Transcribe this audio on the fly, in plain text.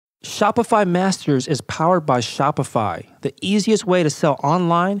Shopify Masters is powered by Shopify, the easiest way to sell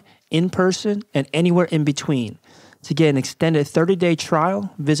online, in person, and anywhere in between. To get an extended 30-day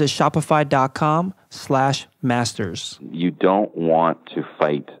trial, visit shopify.com/masters. You don't want to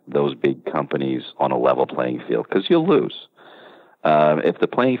fight those big companies on a level playing field because you'll lose. If the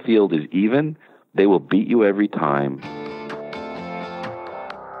playing field is even, they will beat you every time.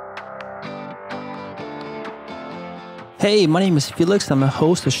 Hey, my name is Felix. I'm a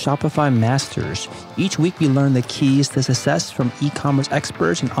host of Shopify Masters. Each week we learn the keys to success from e-commerce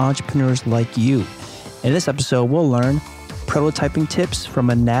experts and entrepreneurs like you. In this episode, we'll learn prototyping tips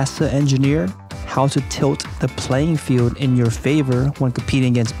from a NASA engineer, how to tilt the playing field in your favor when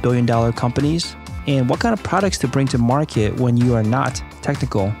competing against billion-dollar companies, and what kind of products to bring to market when you are not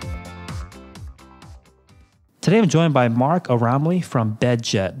technical. Today, I'm joined by Mark Aramli from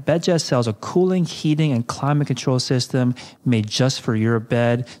BedJet. BedJet sells a cooling, heating, and climate control system made just for your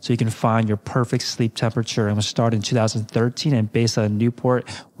bed so you can find your perfect sleep temperature. It was started in 2013 and based out of Newport,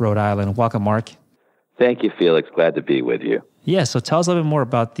 Rhode Island. Welcome, Mark. Thank you, Felix. Glad to be with you. Yeah, so tell us a little bit more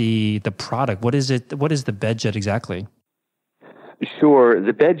about the product. What is it? What is the BedJet exactly? Sure.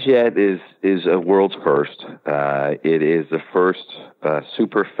 The BedJet is a world's first. It is the first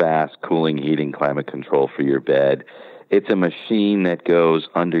super fast cooling, heating, climate control for your bed. It's a machine that goes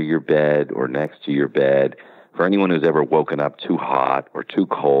under your bed or next to your bed. For anyone who's ever woken up too hot or too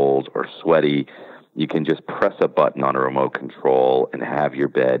cold or sweaty, you can just press a button on a remote control and have your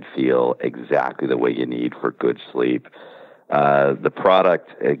bed feel exactly the way you need for good sleep. The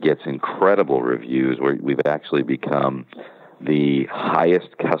product gets incredible reviews. We've actually become the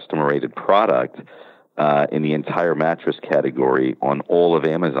highest customer-rated product in the entire mattress category on all of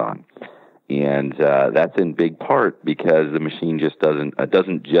Amazon. And that's in big part because the machine just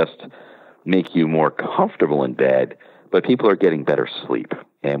doesn't just make you more comfortable in bed, but people are getting better sleep.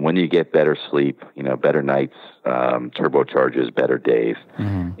 And when you get better sleep, better nights turbocharges better days,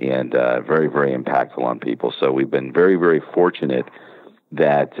 and very, very impactful on people. So we've been very, very fortunate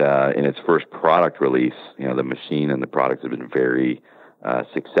that in its first product release, the machine and the product have been very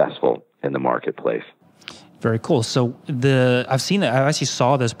successful in the marketplace. Very cool. So I actually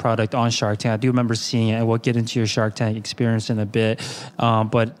saw this product on Shark Tank. I do remember seeing it, and we'll get into your Shark Tank experience in a bit.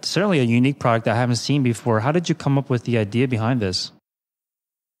 But certainly a unique product that I haven't seen before. How did you come up with the idea behind this?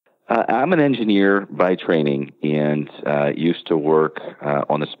 I'm an engineer by training and used to work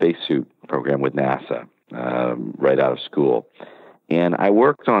on the spacesuit program with NASA right out of school. And I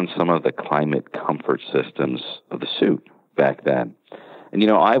worked on some of the climate comfort systems of the suit back then. And,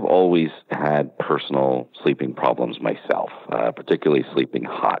 I've always had personal sleeping problems myself, particularly sleeping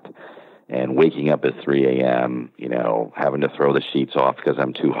hot and waking up at 3 a.m., having to throw the sheets off because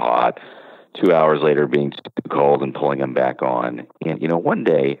I'm too hot, 2 hours later being too cold and pulling them back on. And, one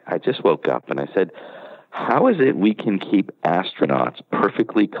day I just woke up and I said, how is it we can keep astronauts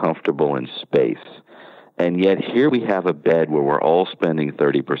perfectly comfortable in space? And yet here we have a bed where we're all spending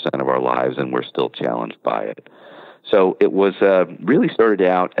 30% of our lives and we're still challenged by it. So it was really started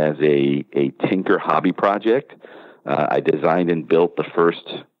out as a tinker hobby project. I designed and built the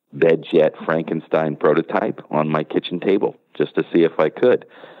first BedJet Frankenstein prototype on my kitchen table just to see if I could.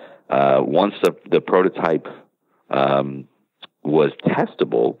 Once the prototype was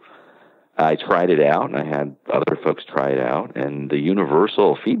testable, I tried it out and I had other folks try it out. And the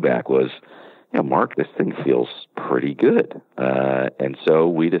universal feedback was, Mark, this thing feels pretty good. And so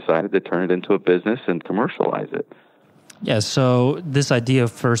we decided to turn it into a business and commercialize it. Yeah, so this idea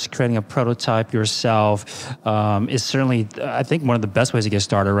of first creating a prototype yourself is certainly, I think, one of the best ways to get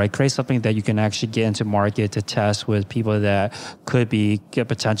started, right? Create something that you can actually get into market to test with people that could be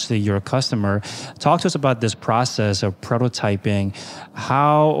potentially your customer. Talk to us about this process of prototyping.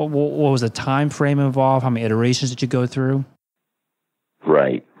 What was the time frame involved? How many iterations did you go through?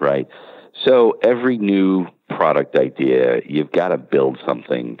 Right. So every new product idea, you've got to build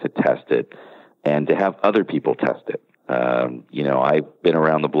something to test it and to have other people test it. I've been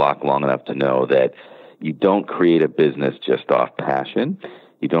around the block long enough to know that you don't create a business just off passion.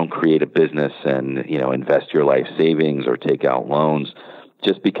 You don't create a business and, invest your life savings or take out loans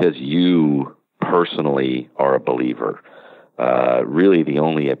just because you personally are a believer. Really, the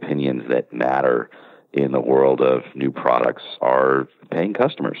only opinions that matter in the world of new products are paying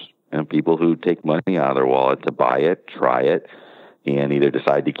customers and people who take money out of their wallet to buy it, try it, and either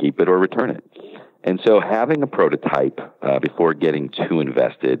decide to keep it or return it. And so having a prototype before getting too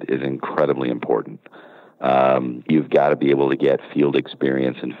invested is incredibly important. You've got to be able to get field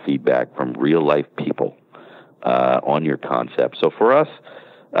experience and feedback from real-life people on your concept. So for us,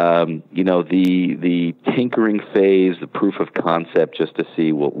 The tinkering phase, the proof of concept, just to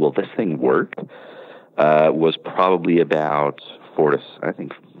see will this thing work, was probably about 4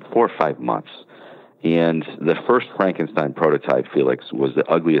 or 5 months. And the first Frankenstein prototype, Felix, was the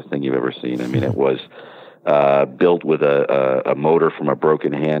ugliest thing you've ever seen. I mean, it was built with a motor from a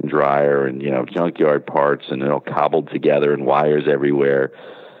broken hand dryer and, junkyard parts, and cobbled together and wires everywhere,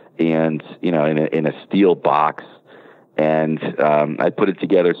 and, in a steel box. And I put it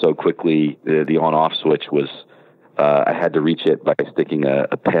together so quickly, the on-off switch was, I had to reach it by sticking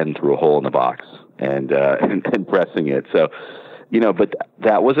a pen through a hole in the box and pressing it. So, but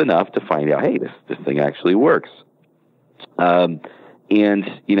that was enough to find out, hey, this thing actually works.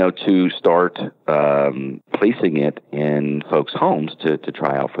 To start placing it in folks' homes to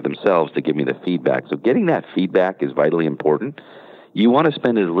try out for themselves, to give me the feedback. So getting that feedback is vitally important. You want to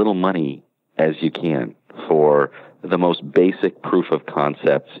spend as little money as you can for the most basic proof of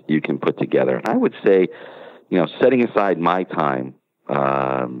concepts you can put together. And I would say, setting aside my time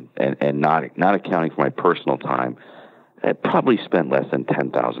and not accounting for my personal time, I probably spent less than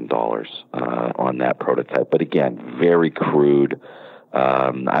 $10,000 on that prototype. But again, very crude.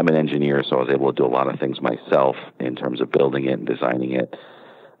 I'm an engineer, so I was able to do a lot of things myself in terms of building it and designing it.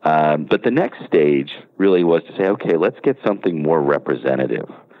 But the next stage really was to say, okay, let's get something more representative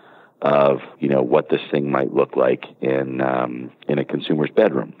of what this thing might look like in a consumer's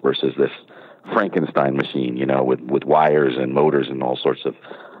bedroom versus this Frankenstein machine, with wires and motors and all sorts of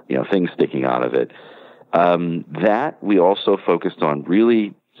things sticking out of it. That we also focused on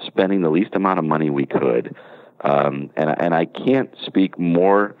really spending the least amount of money we could. And I can't speak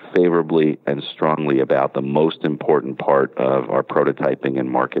more favorably and strongly about the most important part of our prototyping and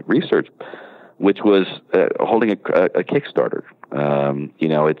market research, which was holding a Kickstarter.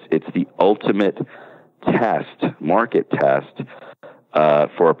 It's the ultimate market test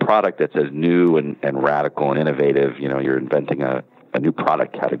for a product that's as new and radical and innovative. You're inventing a new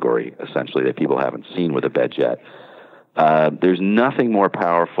product category, essentially, that people haven't seen with a bed jet. There's nothing more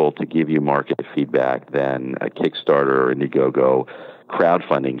powerful to give you market feedback than a Kickstarter or Indiegogo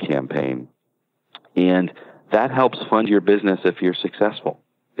crowdfunding campaign. And that helps fund your business if you're successful.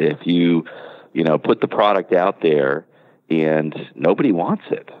 If you, put the product out there and nobody wants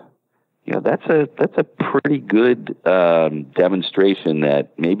it, that's a pretty good demonstration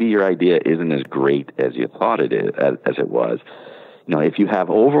that maybe your idea isn't as great as you thought it is, as it was. If you have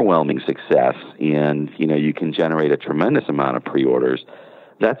overwhelming success and, you can generate a tremendous amount of pre-orders,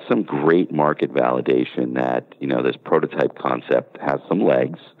 that's some great market validation that, this prototype concept has some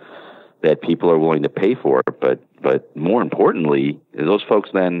legs, that people are willing to pay for it. But more importantly, those folks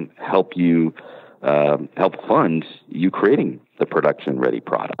then help fund you creating the production-ready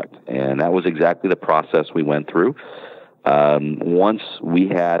product. And that was exactly the process we went through. Once we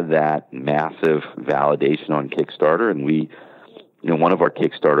had that massive validation on Kickstarter, and one of our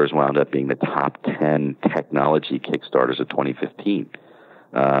Kickstarters wound up being the top 10 technology Kickstarters of 2015.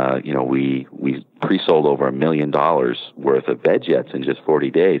 We pre-sold over $1 million worth of bed jets in just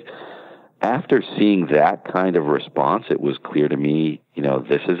 40 days. After seeing that kind of response, it was clear to me,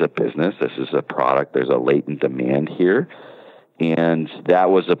 this is a business, this is a product, there's a latent demand here. And that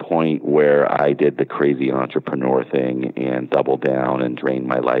was a point where I did the crazy entrepreneur thing and doubled down and drained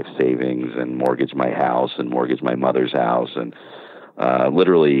my life savings and mortgaged my house and mortgaged my mother's house and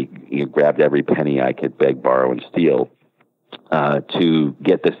literally grabbed every penny I could beg, borrow, and steal to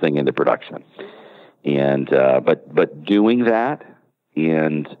get this thing into production. And but doing that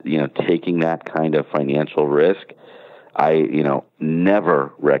and taking that kind of financial risk, I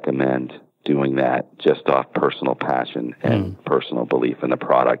never recommend doing that just off personal passion and personal belief in the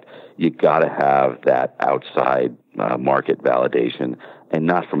product. You got to have that outside market validation, and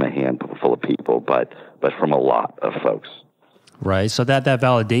not from a handful of people, but from a lot of folks. Right. So that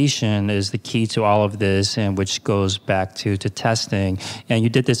validation is the key to all of this, and which goes back to testing. And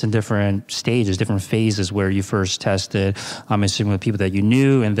you did this in different stages, different phases, where you first tested, I'm assuming, with people that you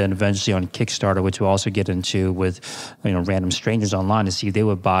knew, and then eventually on Kickstarter, which we'll also get into with random strangers online to see if they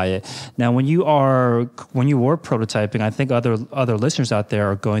would buy it. Now, when you were prototyping, I think other listeners out there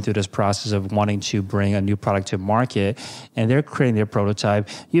are going through this process of wanting to bring a new product to market, and they're creating their prototype.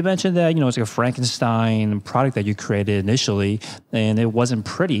 You mentioned that it's like a Frankenstein product that you created initially, and it wasn't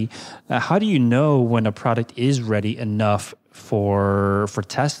pretty. How do you know when a product is ready enough for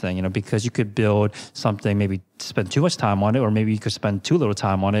testing? Because you could build something, maybe spend too much time on it, or maybe you could spend too little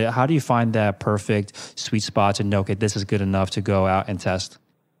time on it. How do you find that perfect sweet spot to know, okay, this is good enough to go out and test?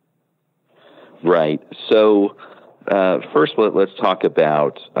 Right. So First, let's talk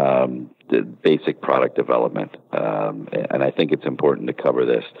about the basic product development, and I think it's important to cover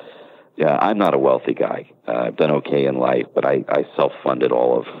this. Yeah, I'm not a wealthy guy. I've done okay in life, but I self-funded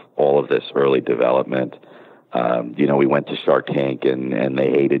all of this early development. We went to Shark Tank, and they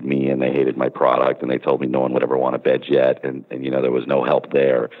hated me, and they hated my product, and they told me no one would ever want a bed jet, and there was no help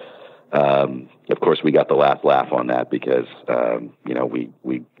there. Of course, we got the last laugh on that because,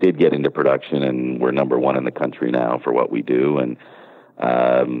 we did get into production, and we're number one in the country now for what we do. And,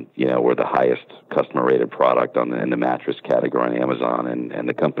 we're the highest customer rated product in the mattress category on Amazon, and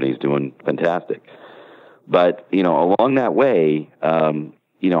the company's doing fantastic. But, along that way,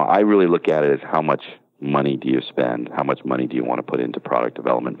 I really look at it as how much money do you spend? How much money do you want to put into product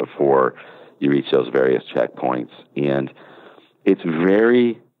development before you reach those various checkpoints? And it's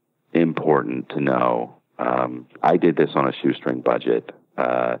very important to know, I did this on a shoestring budget.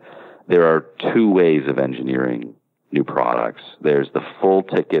 There are two ways of engineering new products. There's the full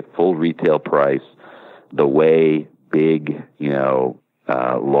ticket, full retail price, the way big,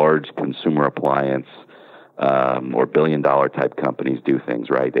 large consumer appliance or billion-dollar type companies do things,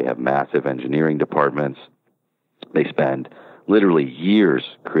 right? They have massive engineering departments. They spend literally years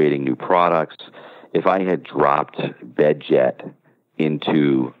creating new products. If I had dropped BedJet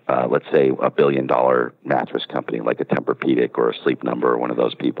into, let's say, $1 billion mattress company like a Tempur-Pedic or a Sleep Number or one of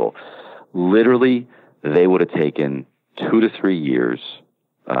those people, literally they would have taken 2 to 3 years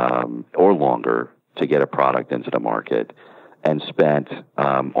or longer to get a product into the market, and spent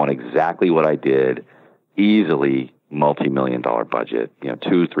on exactly what I did, easily multi-million-dollar budget, $2,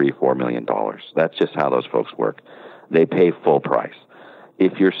 $3, $4 million. That's just how those folks work. They pay full price.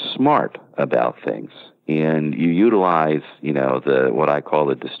 If you're smart about things and you utilize, what I call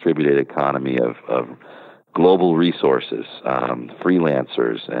the distributed economy of global resources,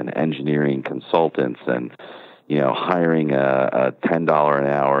 freelancers and engineering consultants, and hiring a $10 an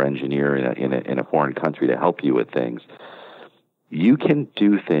hour engineer in a foreign country to help you with things, you can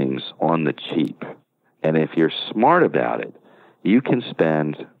do things on the cheap. And if you're smart about it, you can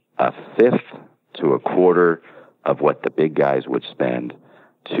spend a fifth to a quarter of what the big guys would spend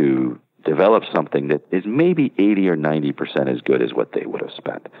to develop something that is maybe 80 or 90% as good as what they would have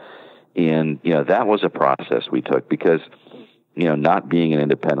spent. And, that was a process we took because, not being an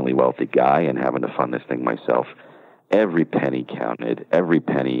independently wealthy guy and having to fund this thing myself, every penny counted. Every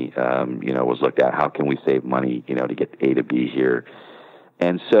penny, was looked at. How can we save money, to get A to B here?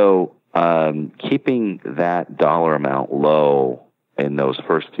 And so keeping that dollar amount low in those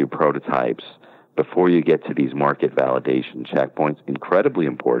first few prototypes before you get to these market validation checkpoints, incredibly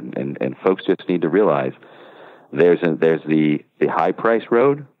important. And folks just need to realize there's the high price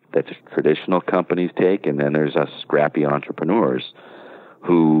road that traditional companies take, and then there's us scrappy entrepreneurs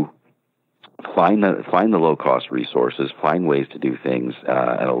who find the low cost resources, find ways to do things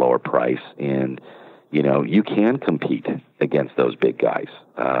at a lower price, and you can compete against those big guys.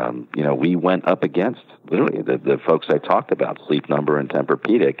 We went up against literally the folks I talked about, Sleep Number and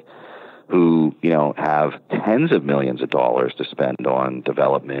Tempur-Pedic, who have tens of millions of dollars to spend on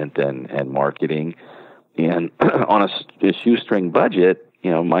development and marketing, and on a shoestring budget.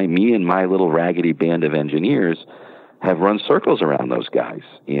 Me and my little raggedy band of engineers have run circles around those guys.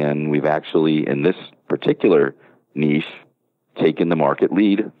 And we've actually, in this particular niche, taken the market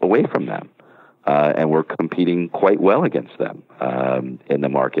lead away from them. And we're competing quite well against them in the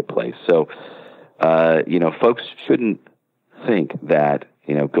marketplace. So, folks shouldn't think that,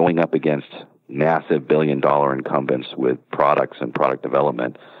 going up against massive billion-dollar incumbents with products and product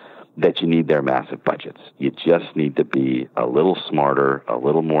development, that you need their massive budgets. You just need to be a little smarter, a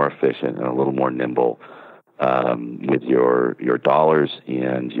little more efficient, and a little more nimble with your dollars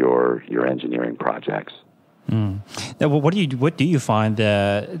and your engineering projects. Now, what do you find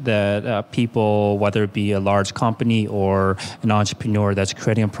that people, whether it be a large company or an entrepreneur that's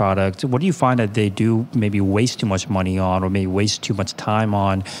creating a product, what do you find that they do maybe waste too much money on, or maybe waste too much time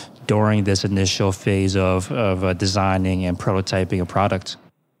on during this initial phase of designing and prototyping a product?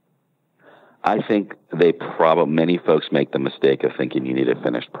 I think many folks make the mistake of thinking you need a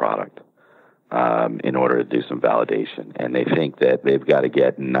finished product in order to do some validation. And they think that they've got to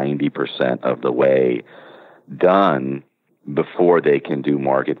get 90% of the way done before they can do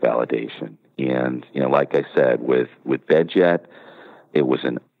market validation. And, like I said, with BedJet, it was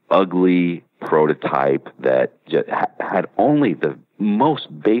an ugly prototype that just had only the most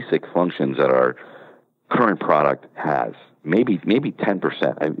basic functions that our current product has. Maybe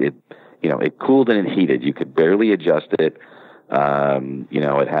 10%. It cooled and it heated. You could barely adjust it.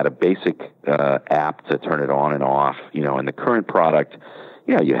 It had a basic app to turn it on and off. And the current product,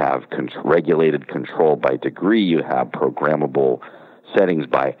 you have regulated control by degree, you have programmable settings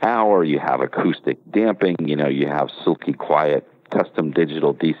by hour, you have acoustic damping, you have silky quiet custom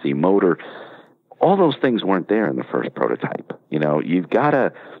digital DC motor. All those things weren't there in the first prototype. You've got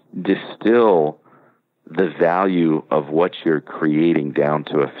to distill the value of what you're creating down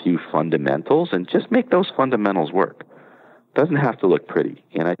to a few fundamentals and just make those fundamentals work. It doesn't have to look pretty.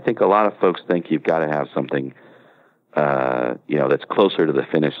 And I think a lot of folks think you've got to have something, that's closer to the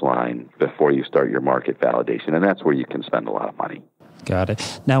finish line before you start your market validation. And that's where you can spend a lot of money. Got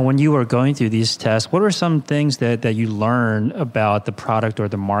it. Now, when you were going through these tests, what were some things that you learned about the product or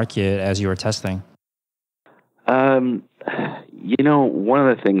the market as you were testing? One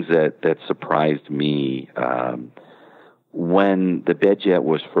of the things that surprised me when the BedJet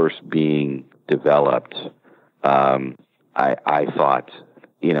was first being developed, I thought,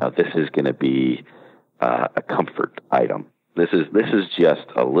 this is going to be a comfort item. This is just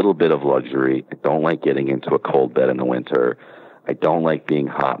a little bit of luxury. I don't like getting into a cold bed in the winter. I don't like being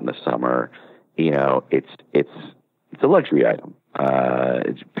hot in the summer. It's a luxury item.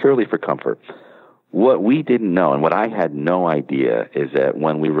 It's purely for comfort. What we didn't know, and what I had no idea, is that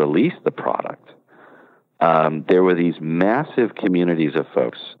when we released the product, there were these massive communities of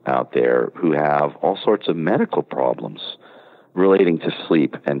folks out there who have all sorts of medical problems relating to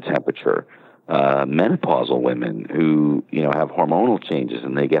sleep and temperature. Menopausal women who, have hormonal changes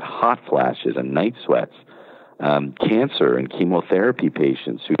and they get hot flashes and night sweats. Cancer and chemotherapy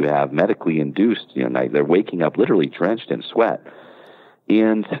patients who have medically induced, they're waking up literally drenched in sweat.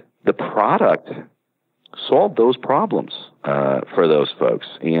 And the product solved those problems for those folks.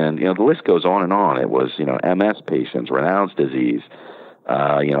 And, the list goes on and on. It was, MS patients, Raynaud's disease,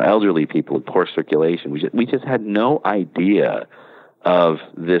 elderly people with poor circulation. We just had no idea of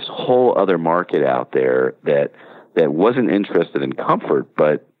this whole other market out there that wasn't interested in comfort,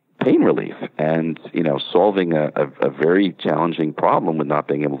 but pain relief and, solving a very challenging problem with not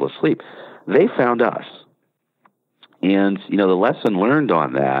being able to sleep. They found us. And, the lesson learned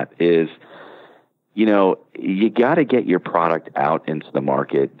on that is, you got to get your product out into the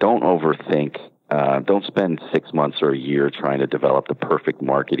market. Don't overthink. Don't spend 6 months or a year trying to develop the perfect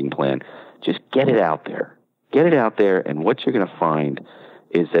marketing plan. Just get it out there. Get it out there, and what you're going to find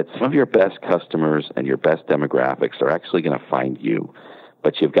is that some of your best customers and your best demographics are actually going to find you.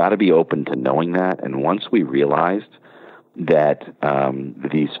 But you've got to be open to knowing that. And once we realized that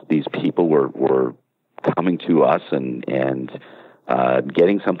these people were coming to us and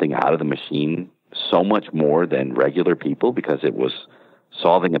getting something out of the machine so much more than regular people because it was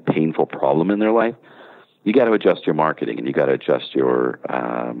solving a painful problem in their life, you got to adjust your marketing and you got to adjust your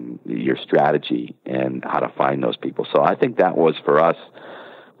strategy and how to find those people. So I think that was for us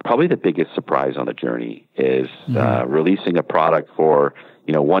probably the biggest surprise on the journey is releasing a product for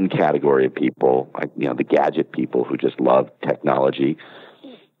one category of people, like the gadget people who just love technology,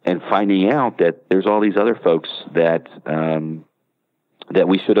 and finding out that there's all these other folks that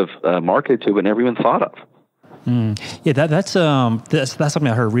we should have marketed to but never even thought of. Yeah, that's something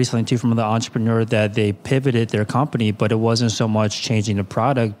I heard recently too from the entrepreneur, that they pivoted their company, but it wasn't so much changing the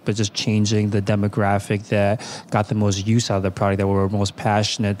product, but just changing the demographic that got the most use out of the product, that were most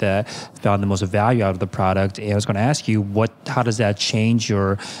passionate, that found the most value out of the product. And I was going to ask you, how does that change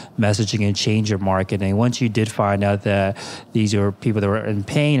your messaging and change your marketing? Once you did find out that these are people that were in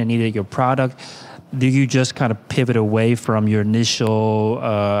pain and needed your product, do you just kind of pivot away from your initial,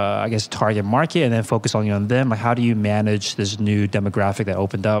 target market and then focus on them? Like, how do you manage this new demographic that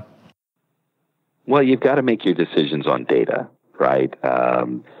opened up? Well, you've got to make your decisions on data, right?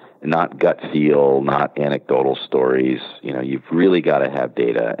 Not gut feel, not anecdotal stories. You've really got to have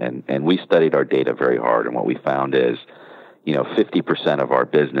data. And we studied our data very hard. And what we found is, 50% of our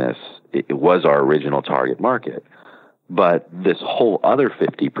business, it was our original target market. But this whole other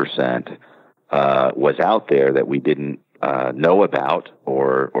 50%, was out there that we didn't know about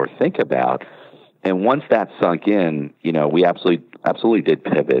or think about. And once that sunk in, we absolutely did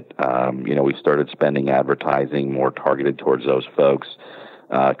pivot. We started spending advertising more targeted towards those folks,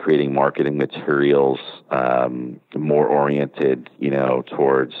 creating marketing materials more oriented,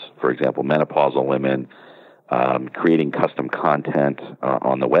 towards, for example, menopausal women, creating custom content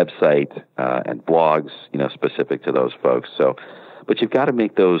on the website and blogs, specific to those folks. But you've got to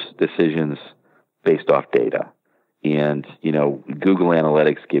make those decisions based off data. And, Google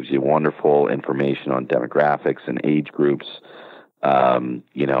Analytics gives you wonderful information on demographics and age groups.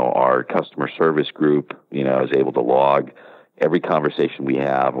 Our customer service group, is able to log every conversation we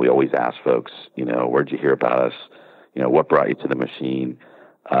have. We always ask folks, where'd you hear about us? What brought you to the machine?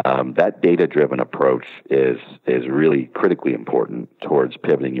 That data-driven approach is really critically important towards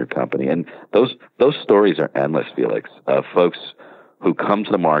pivoting your company. And those stories are endless, Felix, of folks who come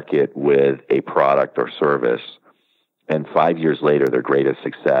to the market with a product or service, and 5 years later, their greatest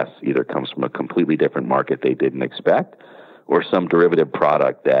success either comes from a completely different market they didn't expect, or some derivative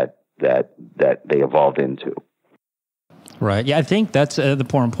product that they evolved into. Right. Yeah, I think that's the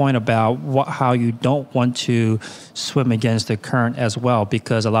important point about how you don't want to swim against the current as well,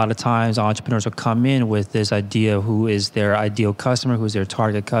 because a lot of times entrepreneurs will come in with this idea of who is their ideal customer, who's their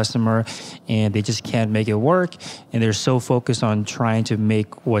target customer, and they just can't make it work. And they're so focused on trying to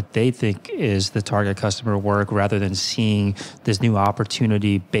make what they think is the target customer work rather than seeing this new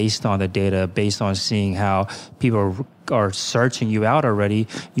opportunity based on the data, based on seeing how people are searching you out already.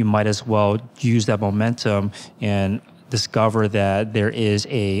 You might as well use that momentum and discover that there is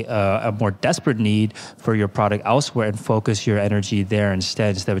a more desperate need for your product elsewhere and focus your energy there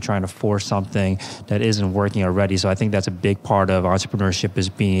instead of trying to force something that isn't working already. So I think that's a big part of entrepreneurship, is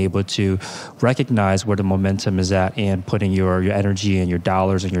being able to recognize where the momentum is at and putting your energy and your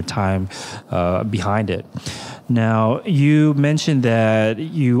dollars and your time behind it. Now, you mentioned that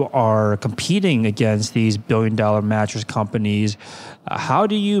you are competing against these billion-dollar mattress companies. How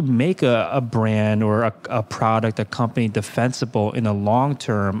do you make a brand or a product, a company defensible in the long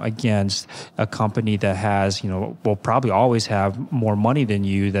term against a company that has, will probably always have more money than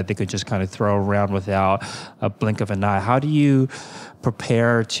you that they could just kind of throw around without a blink of an eye? How do you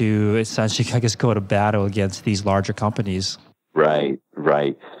prepare to essentially, I guess, go to battle against these larger companies? Right.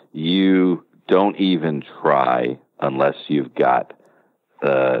 You don't even try unless you've got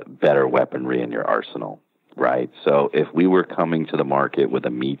the better weaponry in your arsenal, right? So if we were coming to the market with a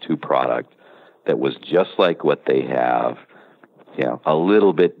Me Too product that was just like what they have, a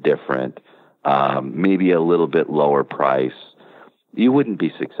little bit different, maybe a little bit lower price, you wouldn't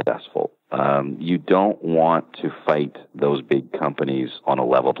be successful. You don't want to fight those big companies on a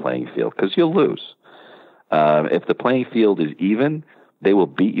level playing field because you'll lose. If the playing field is even, they will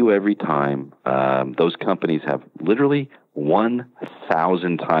beat you every time. Those companies have literally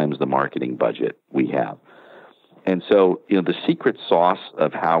 1,000 times the marketing budget we have. And so, the secret sauce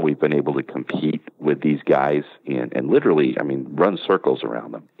of how we've been able to compete with these guys and literally, run circles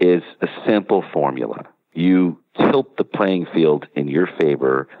around them is a simple formula. You tilt the playing field in your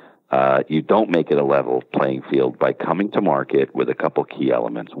favor. You don't make it a level playing field by coming to market with a couple key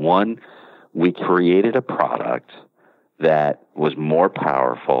elements. One, we created a product that was more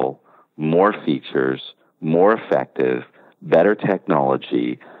powerful, more features, more effective, better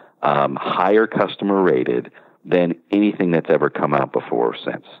technology, higher customer rated than anything that's ever come out before or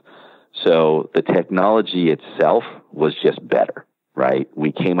since. So the technology itself was just better, right?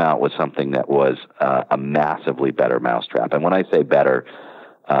 We came out with something that was a massively better mousetrap. And when I say better,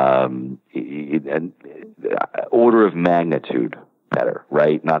 an order of magnitude better,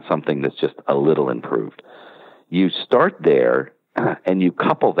 right? Not something that's just a little improved. You start there and you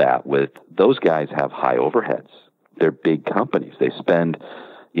couple that with those guys have high overheads. They're big companies. They spend,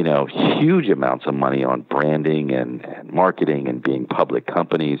 huge amounts of money on branding and marketing and being public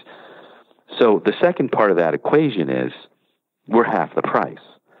companies. So the second part of that equation is we're half the price.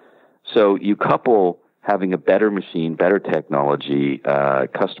 So you couple having a better machine, better technology,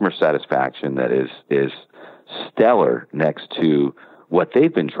 customer satisfaction that is stellar next to what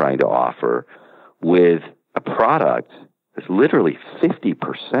they've been trying to offer with a product that's literally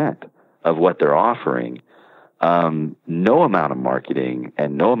 50% of what they're offering. No amount of marketing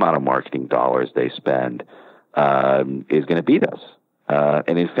and no amount of marketing dollars they spend is going to beat us.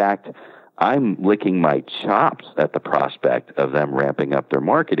 And in fact, I'm licking my chops at the prospect of them ramping up their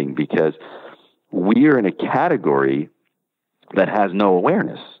marketing because we're in a category that has no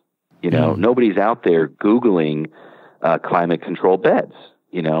awareness. Nobody's out there Googling climate control beds.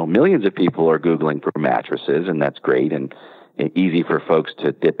 Millions of people are Googling for mattresses, and that's great and easy for folks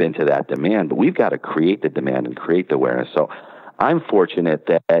to dip into that demand, but we've got to create the demand and create the awareness. So I'm fortunate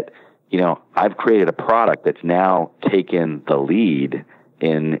that, I've created a product that's now taken the lead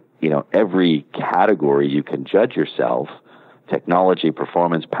in, every category you can judge yourself: technology,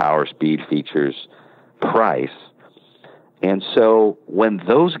 performance, power, speed, features, price. And so when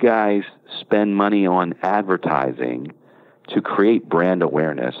those guys spend money on advertising to create brand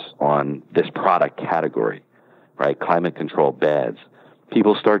awareness on this product category, right, climate control beds,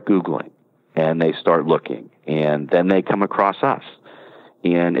 people start Googling and they start looking, and then they come across us.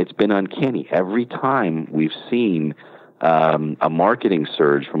 And it's been uncanny. Every time we've seen a marketing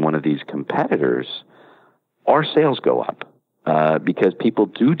surge from one of these competitors, our sales go up. because people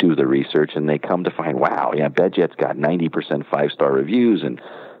do the research and they come to find, wow, yeah, BedJet's got 90% 5-star reviews, and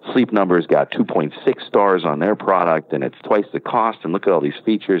Sleep Number's got 2.6 stars on their product, and it's twice the cost, and look at all these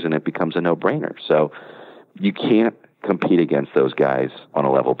features, and it becomes a no-brainer. So you can't compete against those guys on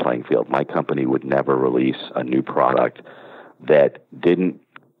a level playing field. My company would never release a new product that didn't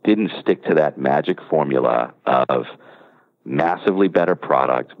stick to that magic formula of massively better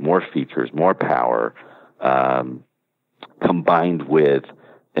product, more features, more power, combined with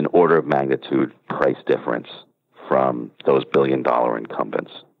an order of magnitude price difference from those billion-dollar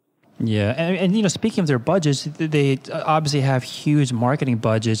incumbents. Yeah, and speaking of their budgets, they obviously have huge marketing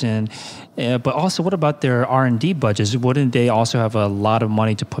budgets, but also, what about their R&D budgets? Wouldn't they also have a lot of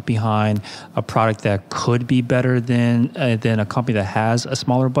money to put behind a product that could be better than a company that has a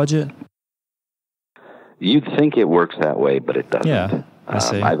smaller budget? You'd think it works that way, but it doesn't. Yeah, I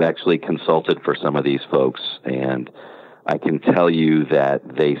see. I've actually consulted for some of these folks, and I can tell you that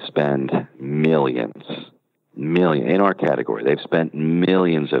they spend millions in our category. They've spent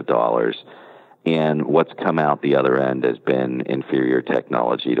millions of dollars, and what's come out the other end has been inferior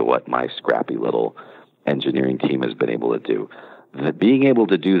technology to what my scrappy little engineering team has been able to do. Being able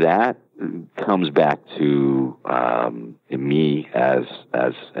to do that comes back to me as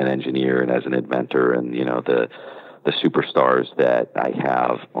an engineer and as an inventor, and the superstars that I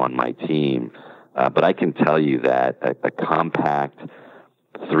have on my team. But I can tell you that a compact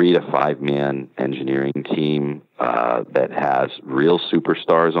 3 to 5 man engineering team that has real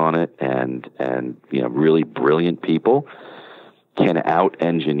superstars on it and really brilliant people can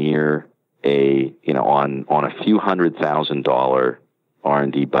out-engineer on a few $100,000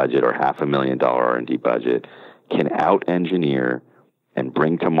 R&D budget or $500,000 R&D budget, can out-engineer and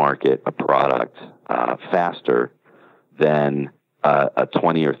bring to market a product faster than a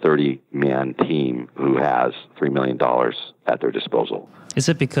 20 or 30 man team who has $3 million at their disposal. Is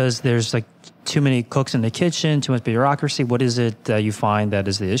it because there's too many cooks in the kitchen, too much bureaucracy? What is it that you find that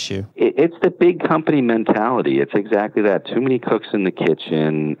is the issue? It's the big company mentality. It's exactly that. Too many cooks in the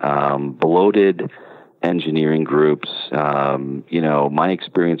kitchen, bloated engineering groups. My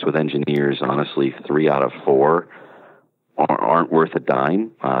experience with engineers, honestly, 3 out of 4 aren't worth a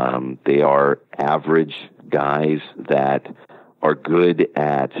dime. They are average guys that are good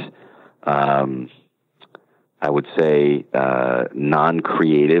at, I would say,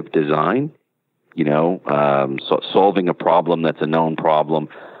 non-creative design, solving a problem that's a known problem.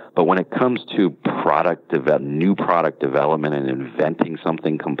 But when it comes to new product development and inventing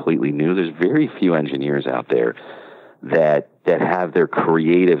something completely new, there's very few engineers out there that have their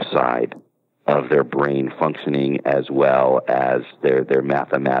creative side of their brain functioning as well as their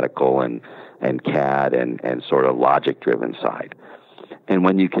mathematical and CAD and sort of logic-driven side. And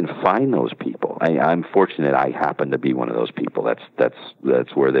when you can find those people, I'm fortunate I happen to be one of those people.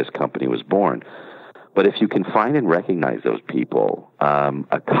 That's where this company was born. But if you can find and recognize those people,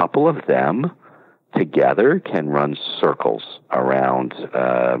 a couple of them together can run circles around,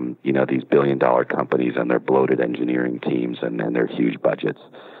 these billion-dollar companies and their bloated engineering teams and their huge budgets.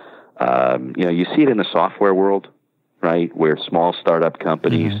 You see it in the software world, right, where small startup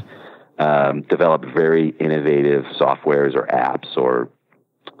companies develop very innovative softwares or apps or,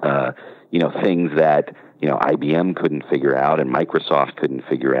 things that, IBM couldn't figure out and Microsoft couldn't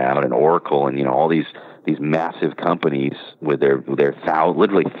figure out and Oracle and, all these massive companies with their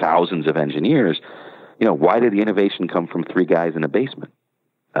literally thousands of engineers. Why did the innovation come from 3 guys in a basement?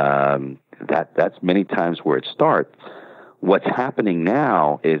 That's many times where it starts. What's happening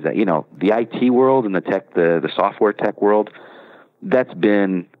now is that, the IT world and the software tech world, that's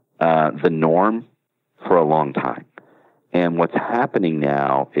been the norm for a long time. And what's happening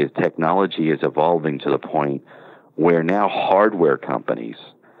now is technology is evolving to the point where now hardware companies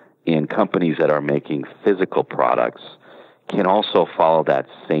and companies that are making physical products can also follow that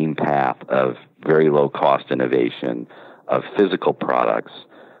same path of very low-cost innovation of physical products,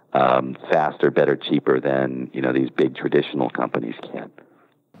 faster, better, cheaper than these big traditional companies can.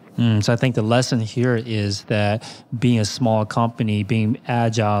 So I think the lesson here is that being a small company, being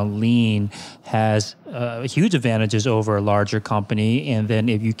agile, lean, has huge advantages over a larger company. And then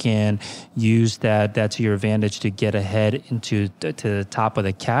if you can use that to your advantage to get ahead to the top of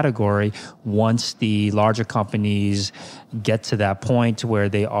the category, once the larger companies get to that point where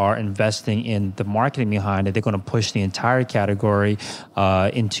they are investing in the marketing behind it, they're going to push the entire category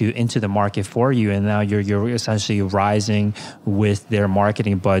into the market for you. And now you're essentially rising with their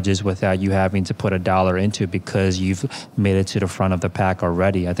marketing budget budgets without you having to put a dollar into it because you've made it to the front of the pack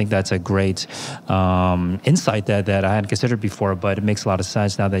already. I think that's a great insight that I hadn't considered before, but it makes a lot of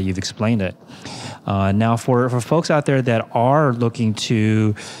sense now that you've explained it. Now, for folks out there that are looking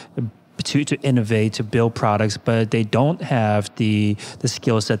to innovate, to build products, but they don't have the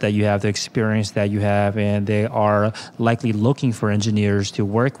skill set that you have, the experience that you have, and they are likely looking for engineers to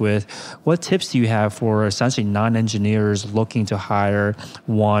work with, what tips do you have for essentially non-engineers looking to hire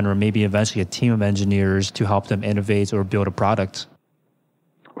one or maybe eventually a team of engineers to help them innovate or build a product?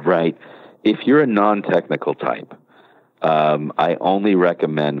 Right. If you're a non-technical type, I only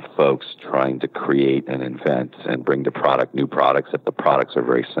recommend folks trying to create and invent and bring to product new products if the products are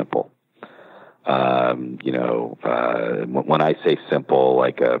very simple. When I say simple,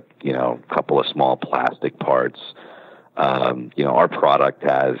 like a couple of small plastic parts, our product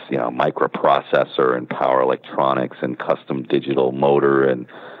has, microprocessor and power electronics and custom digital motor and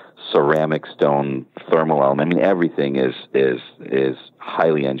ceramic stone thermal element. I mean, everything is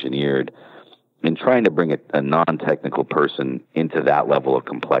highly engineered. And trying to bring a non-technical person into that level of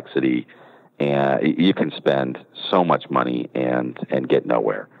complexity, you can spend so much money and get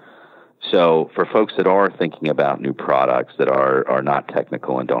nowhere. So for folks that are thinking about new products that are not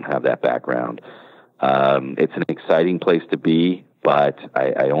technical and don't have that background, it's an exciting place to be, but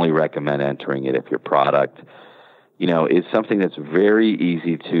I only recommend entering it if your product, is something that's very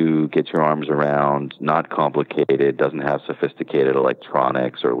easy to get your arms around, not complicated, doesn't have sophisticated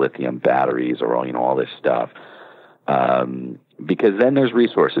electronics or lithium batteries or all this stuff. Because then there's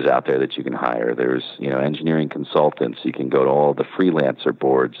resources out there that you can hire. There's, engineering consultants. You can go to all the freelancer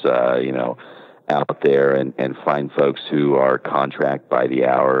boards, out there and find folks who are contract by the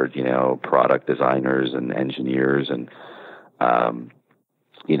hour, product designers and engineers. And,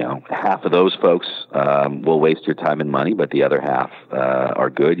 half of those folks will waste your time and money, but the other half are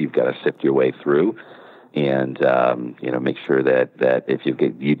good. You've got to sift your way through and, make sure that if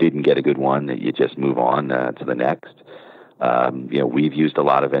you didn't get a good one, that you just move on to the next. We've used a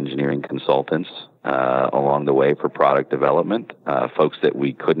lot of engineering consultants along the way for product development, folks that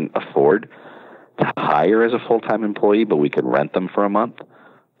we couldn't afford to hire as a full-time employee, but we could rent them for a month,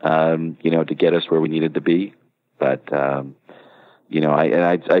 to get us where we needed to be. But, I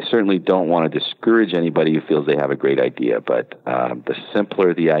certainly don't want to discourage anybody who feels they have a great idea, but the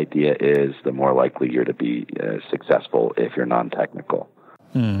simpler the idea is, the more likely you're to be successful if you're non-technical.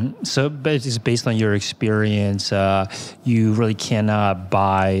 So it's based on your experience, you really cannot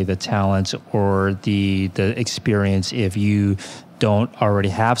buy the talent or the experience if you don't already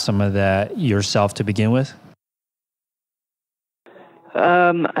have some of that yourself to begin with?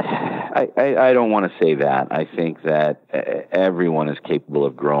 I don't want to say that. I think that everyone is capable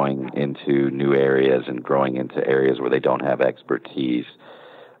of growing into new areas and growing into areas where they don't have expertise.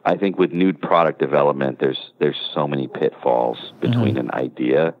 I think with new product development, there's so many pitfalls between an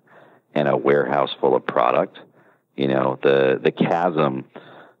idea and a warehouse full of product. The chasm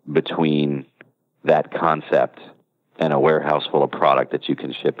between that concept and a warehouse full of product that you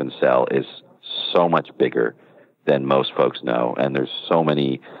can ship and sell is so much bigger than most folks know. And there's so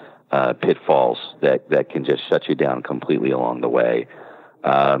many pitfalls that can just shut you down completely along the way.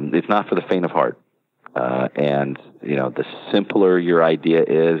 It's not for the faint of heart. And the simpler your idea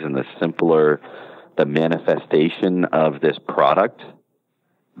is and the simpler the manifestation of this product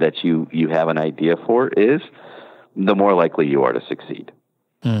that you have an idea for is, the more likely you are to succeed.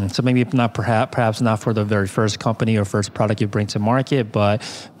 So maybe not perhaps not for the very first company or first product you bring to market, but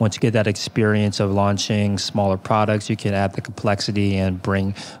once you get that experience of launching smaller products, you can add the complexity and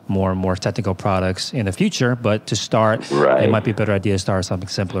bring more and more technical products in the future. But to start, It might be a better idea to start something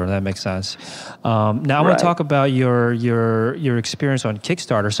simpler. That makes sense. Now I want to talk about your experience on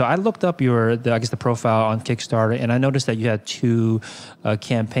Kickstarter. So I looked up the profile on Kickstarter, and I noticed that you had two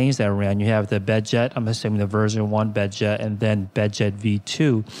campaigns that ran. You have the BedJet, I'm assuming the version 1 BedJet, and then BedJet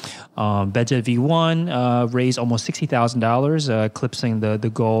V2. BedJet V1 raised almost $60,000, eclipsing the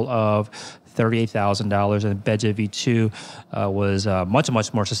goal of $38,000, and BedJet V2 was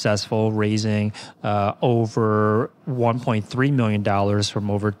much more successful, raising over $1.3 million from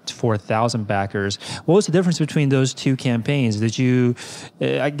over 4,000 backers. What was the difference between those two campaigns? Did you?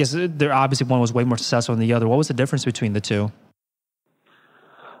 I guess there obviously one was way more successful than the other. What was the difference between the two?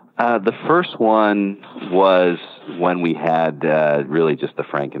 The first one was when we had really just the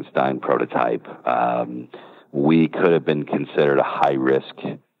Frankenstein prototype. We could have been considered a high-risk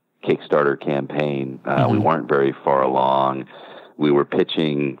Kickstarter campaign. We weren't very far along. We were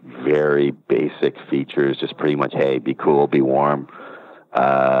pitching very basic features, just pretty much, hey, be cool, be warm,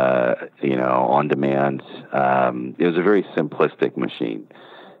 on demand. It was a very simplistic machine.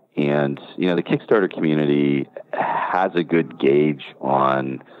 And, the Kickstarter community has a good gauge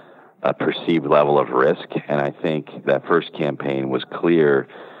on a perceived level of risk. And I think that first campaign was clear,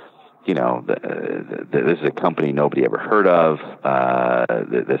 this is a company nobody ever heard of.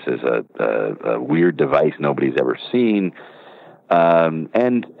 This is a weird device nobody's ever seen.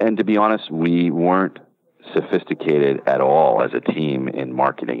 And to be honest, we weren't sophisticated at all as a team in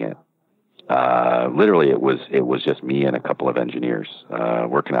marketing it. Literally, it was just me and a couple of engineers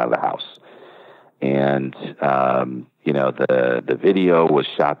working out of the house. And the video was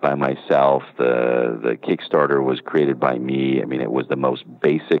shot by myself. The Kickstarter was created by me. I mean, it was the most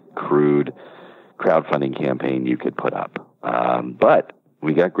basic, crude crowdfunding campaign you could put up. But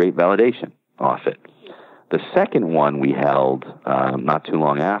we got great validation off it. The second one we held not too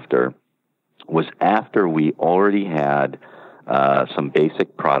long after was after we already had some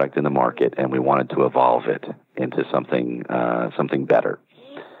basic product in the market, and we wanted to evolve it into something better.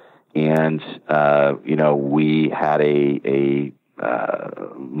 And we had a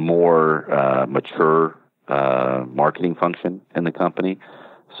more mature marketing function in the company,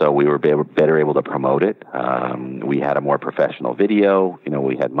 so we were better able to promote it. We had a more professional video.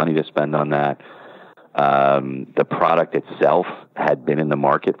 We had money to spend on that. The product itself had been in the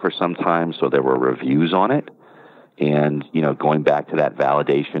market for some time, so there were reviews on it. And, going back to that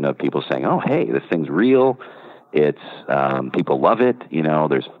validation of people saying, oh, hey, this thing's real. It's, people love it.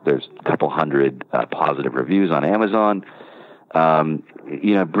 There's a couple hundred positive reviews on Amazon.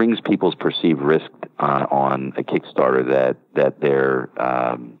 Brings people's perceived risk on a Kickstarter that their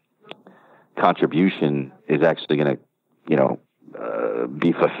contribution is actually going to,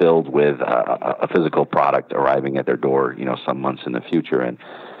 be fulfilled with a physical product arriving at their door, some months in the future. And,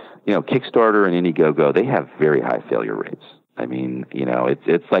 Kickstarter and Indiegogo, they have very high failure rates. I mean,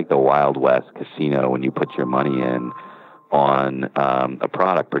 it's like the Wild West casino when you put your money in on a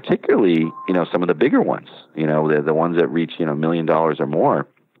product, particularly, some of the bigger ones, the ones that reach, $1 million or more.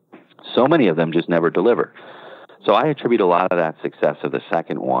 So many of them just never deliver. So I attribute a lot of that success of the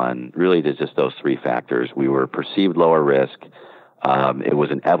second one really to just those three factors. We were perceived lower risk. It was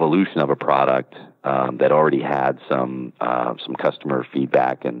an evolution of a product that already had some customer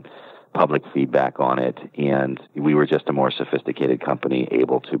feedback and public feedback on it, and we were just a more sophisticated company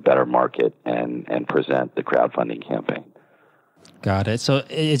able to better market and present the crowdfunding campaign. Got it. So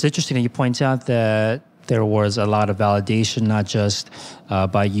it's interesting that you point out that there was a lot of validation, not just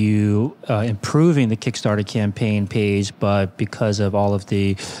by you improving the Kickstarter campaign page, but because of all of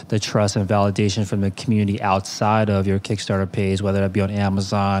the trust and validation from the community outside of your Kickstarter page, whether that be on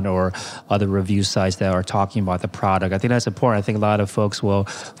Amazon or other review sites that are talking about the product. I think that's important. I think a lot of folks will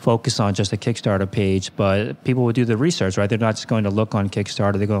focus on just a Kickstarter page, but people will do the research, right? They're not just going to look on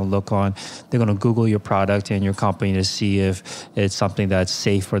Kickstarter. They're going to Google your product and your company to see if it's something that's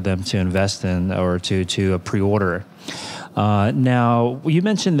safe for them to invest in or to pre-order. Now, you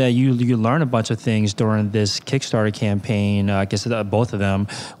mentioned that you learned a bunch of things during this Kickstarter campaign. I guess both of them.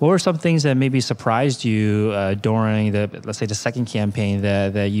 What were some things that maybe surprised you during let's say the second campaign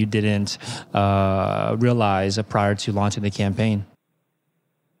that you didn't realize prior to launching the campaign?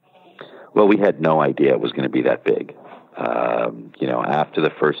 Well, we had no idea it was going to be that big. After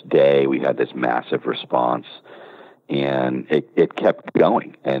the first day, we had this massive response. And it kept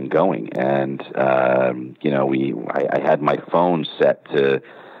going and going. And, I had my phone set to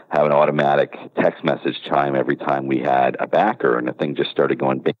have an automatic text message chime every time we had a backer, and the thing just started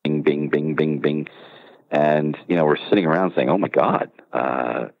going bing, bing, bing, bing, bing. And, we're sitting around saying, oh my God,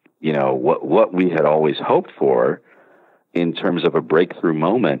 what we had always hoped for in terms of a breakthrough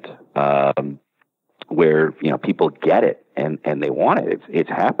moment, where, people get it and they want it. It's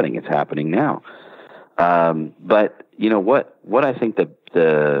happening now. But what I think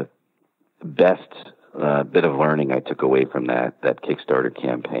the best bit of learning I took away from that Kickstarter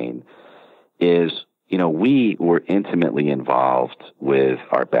campaign is, we were intimately involved with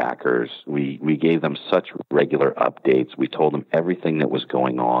our backers. We gave them such regular updates. We told them everything that was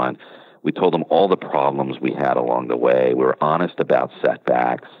going on. We told them all the problems we had along the way. We were honest about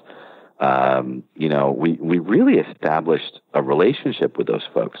setbacks. We really established a relationship with those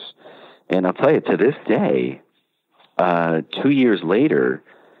folks. And I'll tell you, to this day, 2 years later,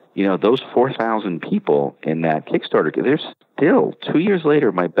 those 4,000 people in that Kickstarter, they're still, 2 years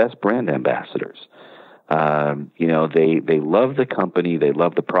later, my best brand ambassadors. They love the company, they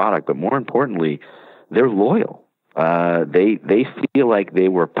love the product, but more importantly, they're loyal. They feel like they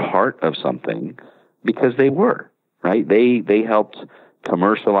were part of something because they were, right? They helped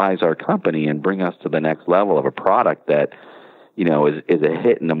commercialize our company and bring us to the next level of a product that is a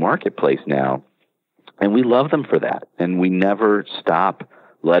hit in the marketplace now. And we love them for that. And we never stop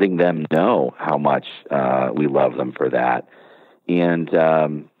letting them know how much we love them for that. And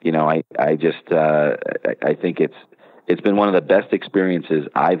I think it's been one of the best experiences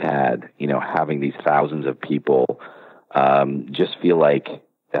I've had. Having these thousands of people just feel like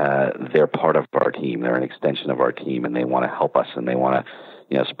they're part of our team. They're an extension of our team, and they want to help us, and they want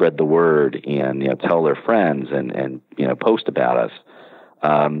to spread the word and tell their friends and post about us.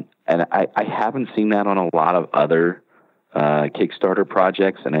 And I haven't seen that on a lot of other Kickstarter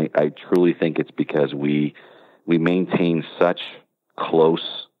projects, and I truly think it's because we maintain such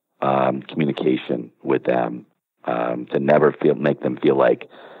close communication with them to never make them feel like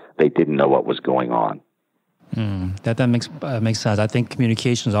they didn't know what was going on. That makes sense. I think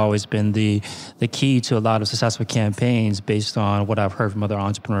communication has always been the key to a lot of successful campaigns, based on what I've heard from other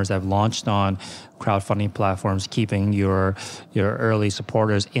entrepreneurs that have launched on crowdfunding platforms, keeping your early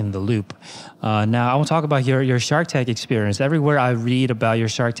supporters in the loop. Now, I want to talk about your Shark Tank experience. Everywhere I read about your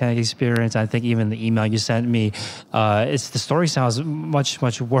Shark Tank experience, I think even the email you sent me, the story sounds much,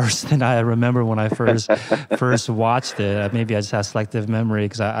 much worse than I remember when I first watched it. Maybe I just have selective memory,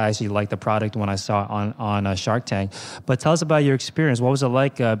 because I actually liked the product when I saw it on Shark Tank. But tell us about your experience. What was it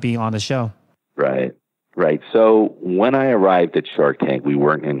like being on the show? Right. So when I arrived at Shark Tank, we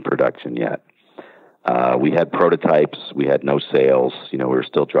weren't in production yet. We had prototypes. We had no sales. We were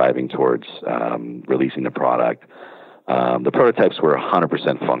still driving towards releasing the product. The prototypes were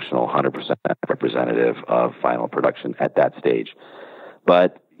 100% functional, 100% representative of final production at that stage.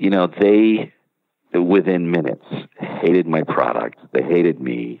 But, they, within minutes, hated my product. They hated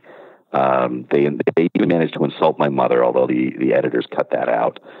me. They even managed to insult my mother, although the editors cut that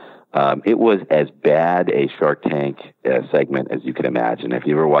out. It was as bad a Shark Tank segment as you can imagine. If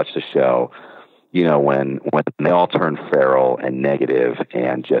you ever watched the show, when they all turn feral and negative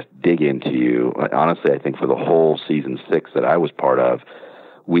and just dig into you. Honestly, I think for the whole season 6 that I was part of,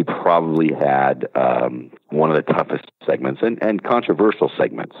 we probably had one of the toughest segments and controversial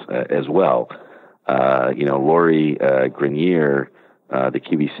segments as well. Lori Grenier, the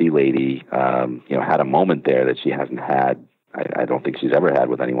QVC lady, had a moment there that she hasn't had. I don't think she's ever had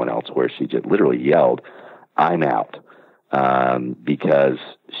with anyone else, where she just literally yelled, "I'm out." Because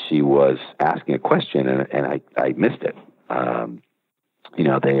she was asking a question and I missed it.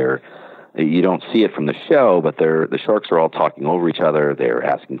 You don't see it from the show, but the sharks are all talking over each other. They're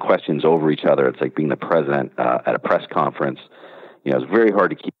asking questions over each other. It's like being the president at a press conference. It's very hard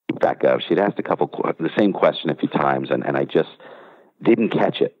to keep track of. She'd asked the same question a few times, and I just didn't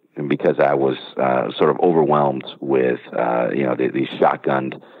catch it, and because I was sort of overwhelmed with these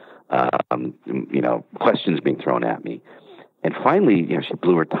shotgunned questions being thrown at me. And finally, she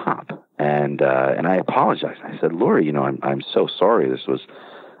blew her top, and I apologized. I said, "Lori, I'm so sorry. This was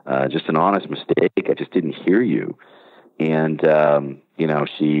just an honest mistake. I just didn't hear you." And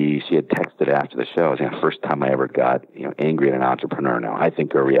she had texted after the show. It was the first time I ever got angry at an entrepreneur. Now, I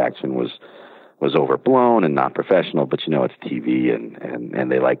think her reaction was overblown and not professional, but it's TV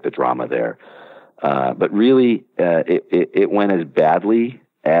and they like the drama there. But really, it went as badly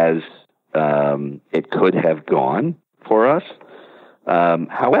as it could have gone for us.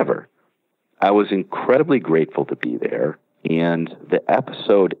 However, I was incredibly grateful to be there, and the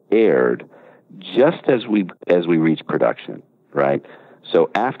episode aired just as we reached production, right? So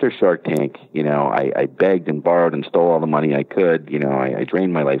after Shark Tank, I begged and borrowed and stole all the money I could. I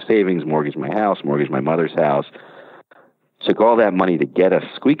drained my life savings, mortgaged my house, mortgaged my mother's house, took all that money to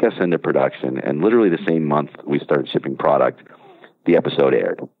squeak us into production, and literally the same month we started shipping product, the episode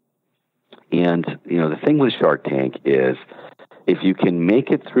aired. And, the thing with Shark Tank is, if you can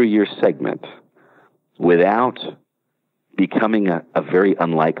make it through your segment without becoming a very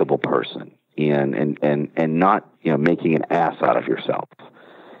unlikable person and not, making an ass out of yourself,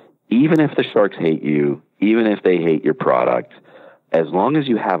 even if the sharks hate you, even if they hate your product, as long as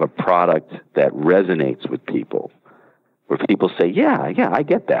you have a product that resonates with people, where people say, yeah, I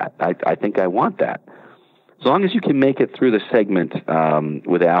get that. I think I want that. As long as you can make it through the segment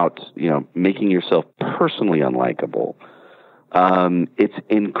without, making yourself personally unlikable, it's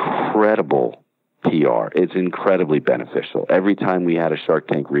incredible PR. It's incredibly beneficial. Every time we had a Shark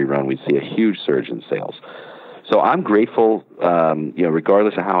Tank rerun, we'd see a huge surge in sales. So I'm grateful,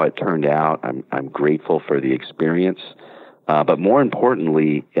 regardless of how it turned out. I'm grateful for the experience, but more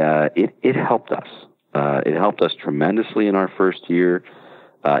importantly, it helped us. It helped us tremendously in our first year.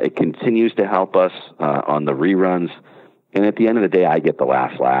 It continues to help us on the reruns. And at the end of the day, I get the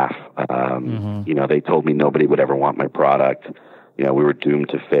last laugh. They told me nobody would ever want my product. We were doomed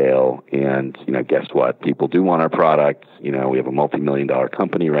to fail. And, guess what? People do want our product. We have a multi-million-dollar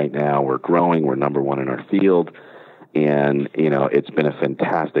company right now. We're growing. We're number one in our field. And, it's been a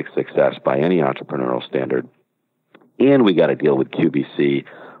fantastic success by any entrepreneurial standard. And we got to deal with QVC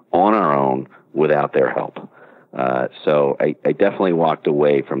on our own without their help. So I definitely walked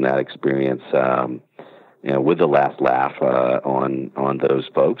away from that experience, with the last laugh on those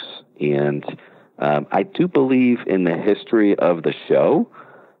folks. And I do believe in the history of the show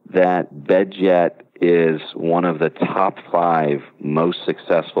that BedJet is one of the top 5 most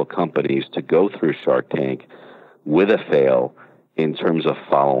successful companies to go through Shark Tank with a fail in terms of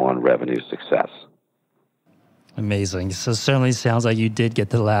follow-on revenue success. Amazing. So certainly sounds like you did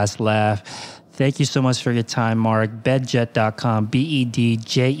get the last laugh. Thank you so much for your time, Mark. Bedjet.com,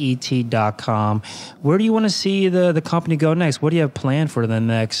 bedjet.com. Where do you want to see the company go next? What do you have planned for the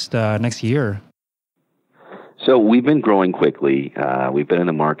next year? So we've been growing quickly. We've been in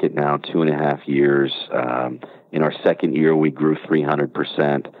the market now 2.5 years. In our second year, we grew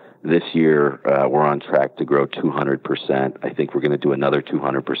 300%. This year, we're on track to grow 200%. I think we're going to do another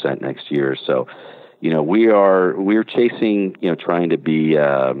 200% next year. So, we're chasing, trying to be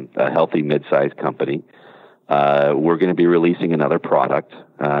a healthy mid-sized company. We're going to be releasing another product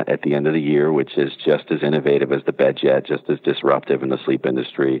at the end of the year, which is just as innovative as the BedJet, just as disruptive in the sleep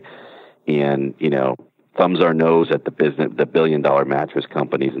industry. And, thumbs our nose at the billion-dollar mattress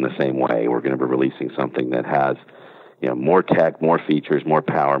companies in the same way. We're going to be releasing something that has, more tech, more features, more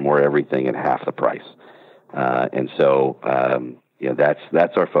power, more everything at half the price. And so,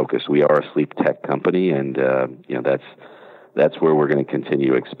 that's our focus. We are a sleep tech company, and that's where we're going to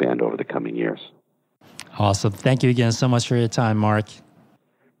continue to expand over the coming years. Awesome. Thank you again so much for your time, Mark.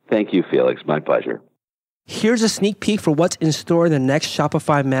 Thank you, Felix. My pleasure. Here's a sneak peek for what's in store in the next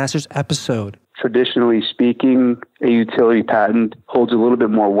Shopify Masters episode. Traditionally speaking, a utility patent holds a little bit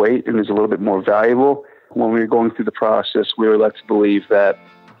more weight and is a little bit more valuable. When we were going through the process, we were led to believe that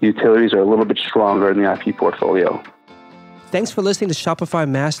utilities are a little bit stronger in the IP portfolio. Thanks for listening to Shopify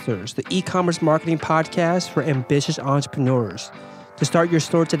Masters, the e-commerce marketing podcast for ambitious entrepreneurs. To start your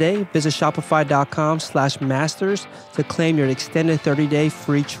store today, visit shopify.com/masters to claim your extended 30-day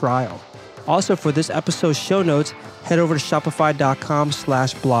free trial. Also, for this episode's show notes, head over to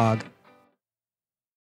shopify.com/blog.